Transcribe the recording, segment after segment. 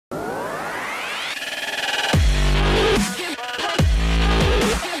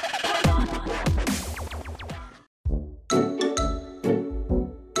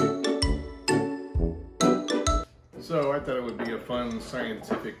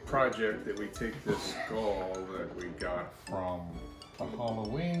scientific project that we take this skull that we got from a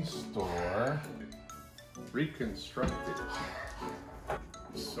Halloween store, reconstruct it.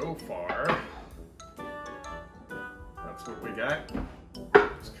 So far, that's what we got.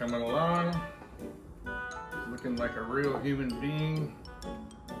 It's coming along, looking like a real human being.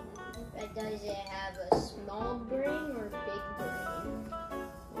 But does it have a small brain or a big brain?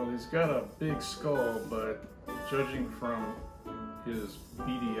 Well, he's got a big skull, but judging from his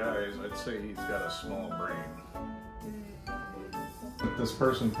beady eyes, I'd say he's got a small brain. But this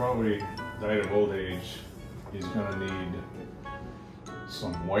person probably died of old age. He's gonna need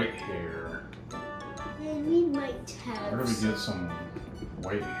some white hair. We might have. Where do we get some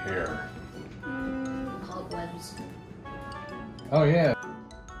white hair? Cobwebs. Oh yeah.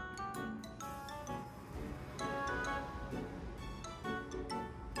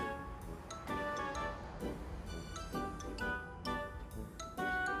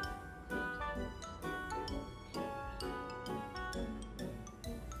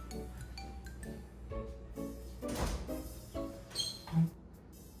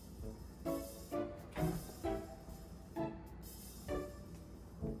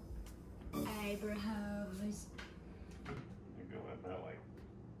 Eyebrows. You go about like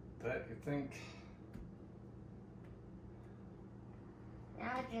that, you think?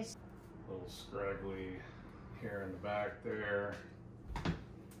 Now just A little scraggly hair in the back there.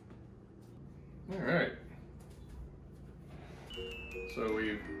 All right. So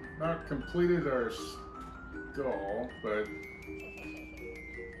we've not completed our skull, but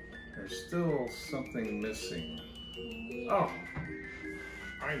there's still something missing. Oh,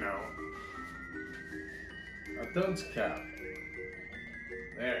 I know. A dunce cap.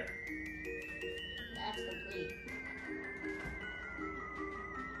 There. that's complete.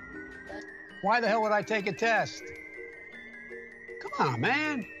 Why the hell would I take a test? Come on,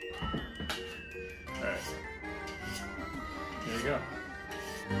 man. All right. There you go.